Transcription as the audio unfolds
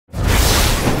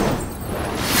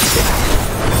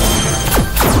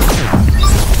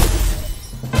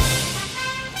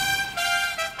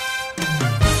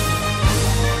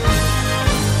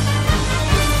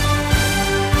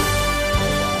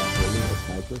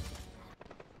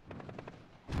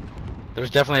There's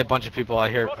definitely a bunch of people. I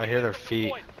hear their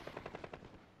feet.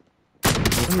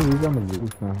 He's on the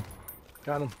roof now.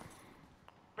 Got him.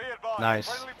 Be advised, Nice.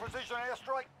 friendly precision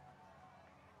airstrike.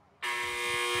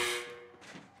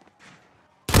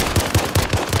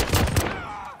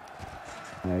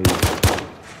 Nice.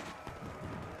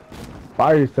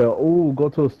 Fire yourself. Ooh, go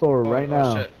to a store right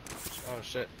now. Shit. Oh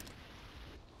shit.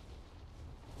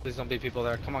 Please don't be people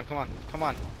there. Come on, come on, come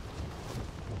on.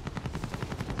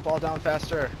 Fall down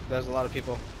faster. There's a lot of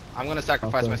people. I'm gonna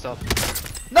sacrifice Okay. myself.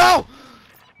 No!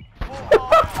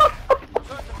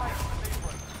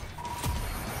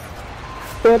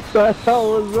 What the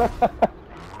hell was that?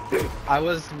 I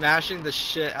was mashing the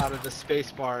shit out of the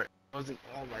space bar. I wasn't.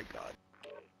 Oh my god.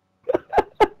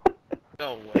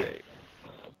 No way.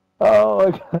 Oh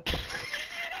my god.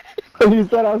 When you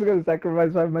said I was gonna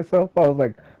sacrifice myself, I was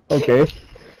like, okay.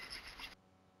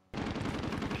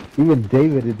 Even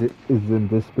David is in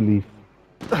disbelief.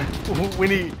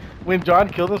 when John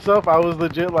killed himself, I was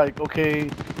legit like, okay,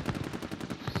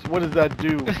 what does that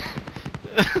do?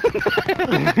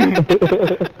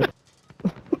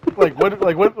 like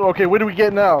what? Okay, what do we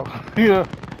get now? You know,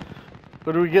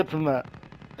 what do we get from that?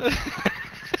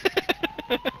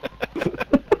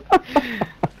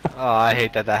 Oh, I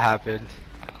hate that happened.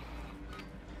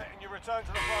 You return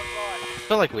to the front line. I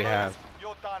feel like we have.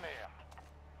 You're done here.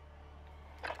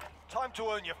 Time to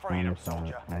earn your freedom,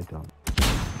 soldier. I don't.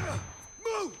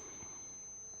 Move!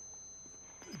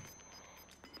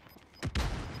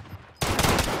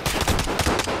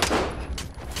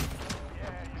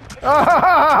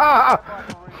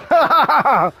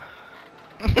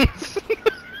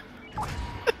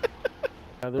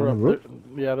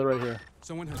 Yeah, they're right here.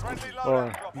 Someone has Friendly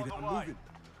Or- loadout drop on the way.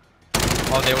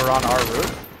 Oh, they were on our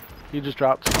roof? He just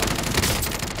dropped.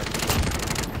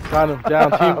 Got him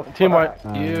down. Team white.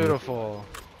 Beautiful.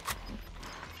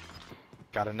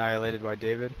 Got annihilated by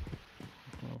David.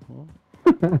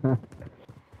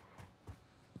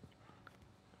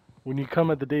 When you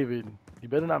come at the David, you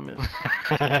better not miss.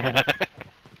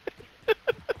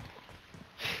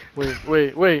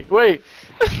 Wait.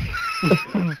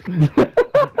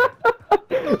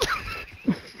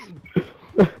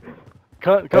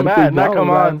 come at, not come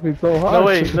on. So hard. No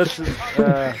wait, let's.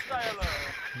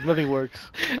 Nothing works.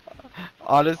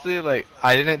 Honestly, like,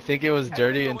 I didn't think it was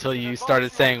dirty until you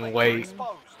started saying wait.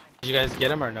 Did you guys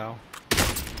get him or no?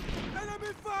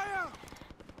 enemy fire!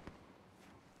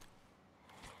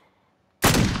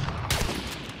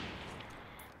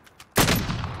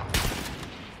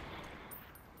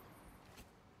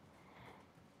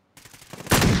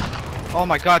 Oh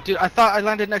my god, dude, I thought I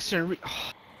landed next to him.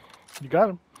 You got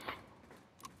him.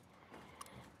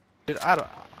 Dude, I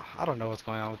don't know what's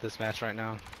going on with this match right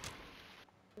now.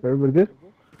 Everybody good?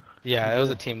 Yeah, it was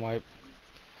a team wipe.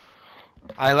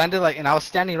 I landed like, and I was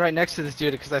standing right next to this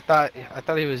dude because I thought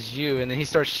he was you, and then he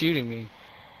starts shooting me.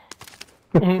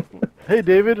 Hey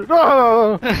David.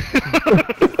 Oh!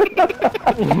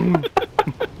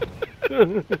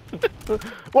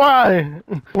 Why?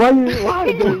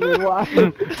 Why, David? Why?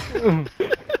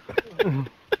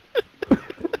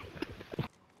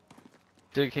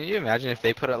 Dude, can you imagine if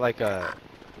they put it like a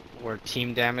where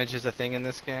team damage is a thing in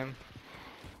this game?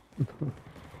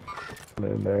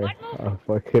 In there. Oh,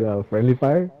 fuck it up. Friendly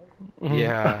fire?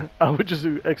 Yeah. I would just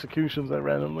do executions that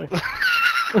randomly.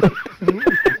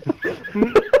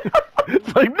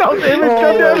 It's like, no, David,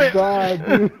 Oh God my god,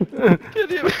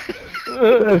 dude.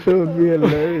 That shit would be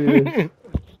hilarious.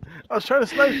 I was trying to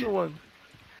snipe someone.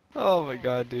 Oh my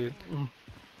god, dude.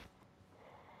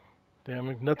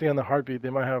 Damn, nothing on the heartbeat. They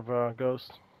might have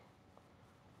ghosts.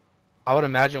 I would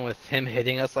imagine with him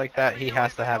hitting us like that, he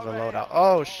has to have a loadout.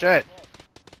 Oh shit!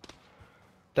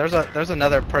 There's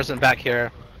another person back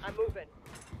here. I'm moving.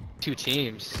 2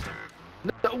 teams.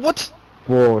 No, what?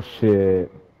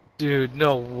 Bullshit. Dude,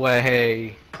 no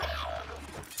way.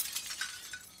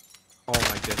 Oh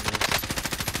my goodness.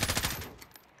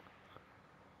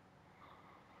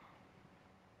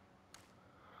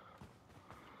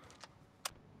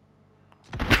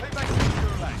 Teammates in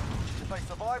Gulag. If they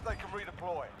survive, they can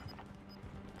redeploy.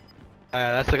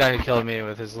 That's the guy who killed me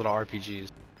with his little RPGs.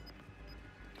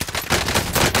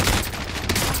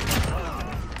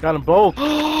 Got them both.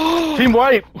 Team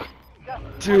white.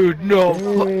 Dude, no.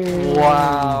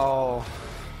 Wow.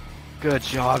 Good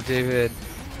job, David.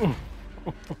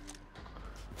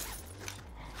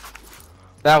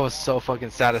 That was so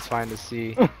fucking satisfying to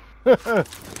see.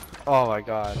 Oh my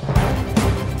god.